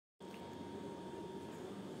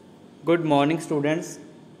Good morning, students.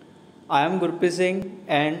 I am Gurpreet Singh,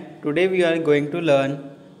 and today we are going to learn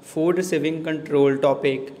food receiving control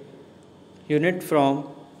topic, unit from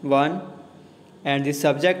 1, and the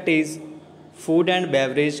subject is food and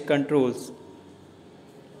beverage controls.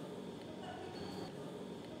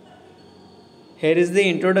 Here is the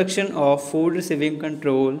introduction of food receiving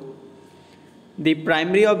control. The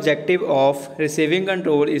primary objective of receiving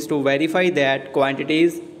control is to verify that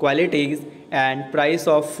quantities, qualities, and price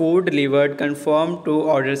of food delivered conform to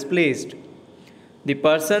orders placed. The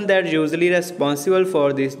person that is usually responsible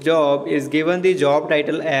for this job is given the job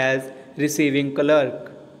title as receiving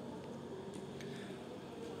clerk.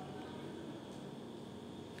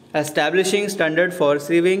 Establishing standard for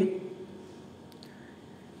receiving.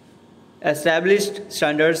 Established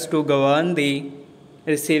standards to govern the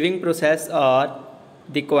receiving process are: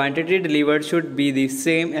 the quantity delivered should be the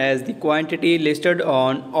same as the quantity listed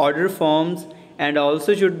on order forms and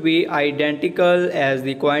also should be identical as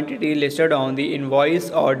the quantity listed on the invoice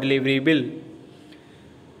or delivery bill.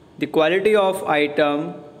 The quality of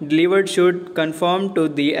item delivered should conform to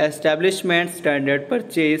the establishment standard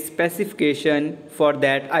purchase specification for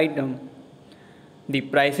that item. The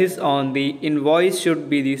prices on the invoice should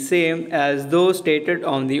be the same as those stated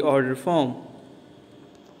on the order form.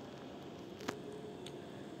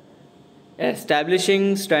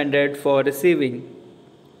 Establishing standard for receiving.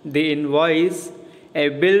 The invoice, a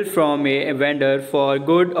bill from a vendor for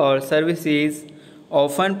good or services,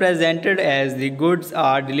 often presented as the goods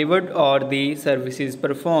are delivered or the services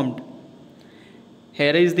performed.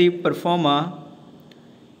 Here is the performer.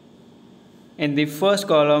 In the first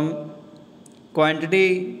column,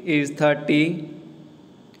 quantity is 30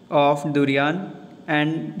 of durian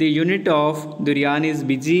and the unit of durian is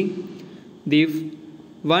bg. The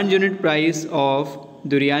 1 unit price of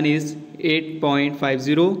durian is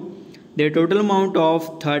 8.50. The total amount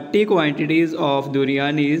of 30 quantities of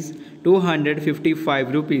durian is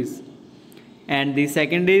 255 rupees. And the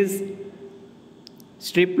second is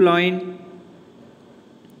strip loin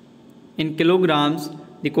in kilograms.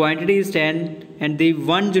 The quantity is 10 and the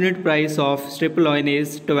 1 unit price of strip loin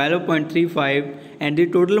is 12.35 and the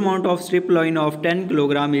total amount of strip loin of 10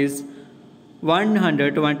 kg is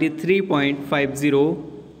 123.50.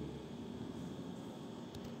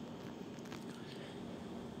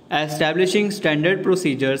 Establishing standard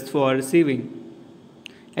procedures for receiving.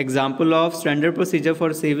 Example of standard procedure for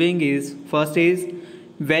receiving is: first is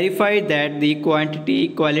verify that the quantity,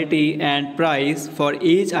 quality and price for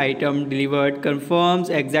each item delivered conforms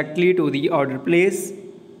exactly to the order place.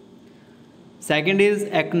 Second is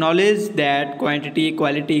acknowledge that quantity,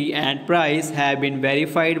 quality and price have been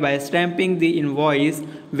verified by stamping the invoice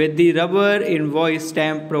with the rubber invoice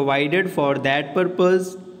stamp provided for that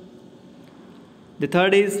purpose. The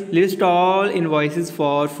third is list all invoices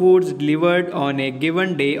for foods delivered on a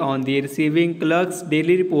given day on the receiving clerk's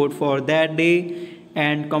daily report for that day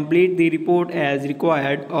and complete the report as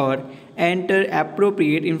required or enter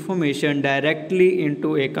appropriate information directly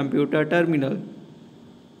into a computer terminal.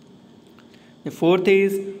 The fourth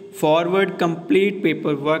is forward complete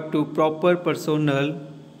paperwork to proper personnel.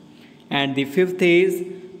 And the fifth is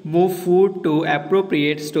move food to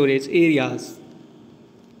appropriate storage areas.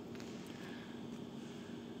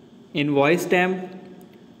 Invoice stamp.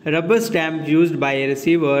 Rubber stamp used by a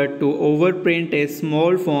receiver to overprint a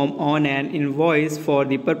small form on an invoice for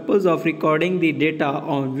the purpose of recording the data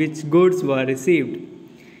on which goods were received,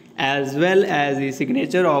 as well as the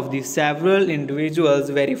signature of the several individuals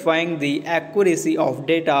verifying the accuracy of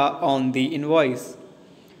data on the invoice.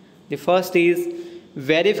 The first is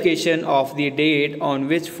verification of the date on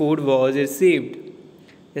which food was received.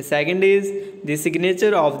 The second is the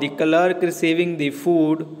signature of the clerk receiving the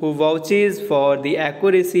food who vouches for the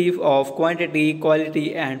accuracy of quantity,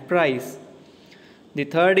 quality and price. The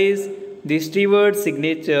third is the steward's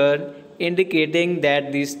signature indicating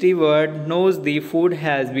that the steward knows the food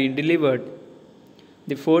has been delivered.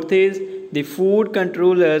 The fourth is the food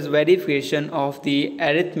controller's verification of the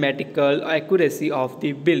arithmetical accuracy of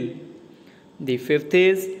the bill. The fifth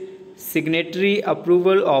is signatory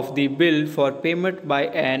approval of the bill for payment by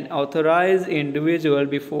an authorized individual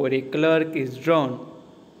before a clerk is drawn.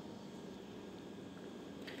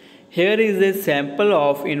 Here is a sample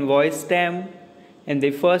of invoice stamp, and the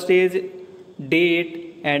first is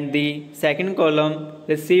date and the second column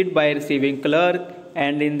received by receiving clerk,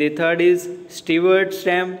 and in the third is steward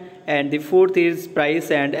stamp, and the fourth is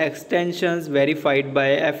price and extensions verified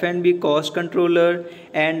by F&B cost controller,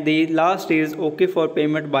 and the last is OK for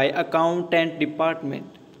payment by accountant department.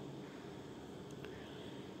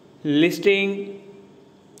 Listing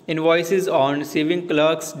invoices on receiving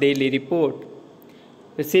clerk's daily report.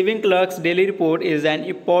 Receiving clerk's daily report is an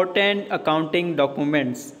important accounting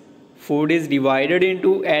document. Food is divided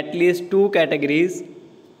into at least two categories: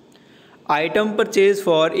 item purchased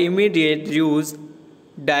for immediate use,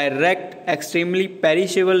 direct, extremely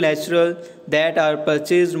perishable, natural, that are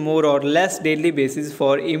purchased more or less daily basis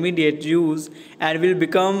for immediate use and will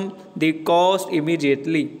become the cost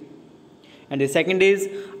immediately. And the second is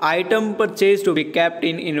item purchased to be kept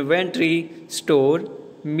in inventory, store,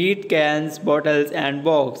 meat cans, bottles and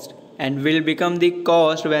boxed, and will become the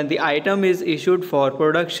cost when the item is issued for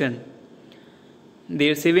production. The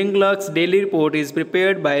receiving clerk's daily report is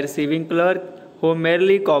prepared by receiving clerk, who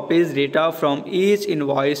merely copies data from each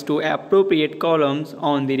invoice to appropriate columns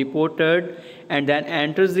on the reported and then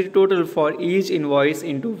enters the total for each invoice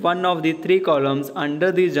into one of the three columns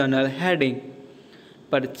under the journal heading: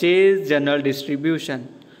 Purchase, General Distribution,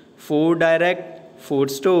 Food Direct,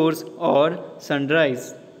 Food Stores, or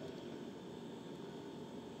Sundries.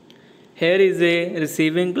 Here is a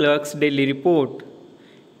receiving clerk's daily report.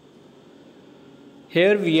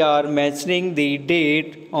 Here we are mentioning the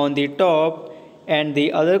date on the top, and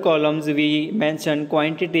the other columns we mention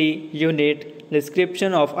quantity, unit,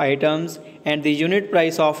 description of items, and the unit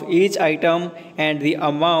price of each item, and the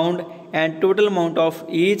amount and total amount of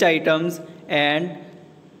each items, and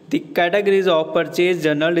the categories of purchase,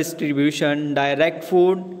 general distribution, direct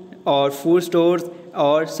food or food stores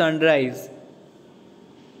or sundries.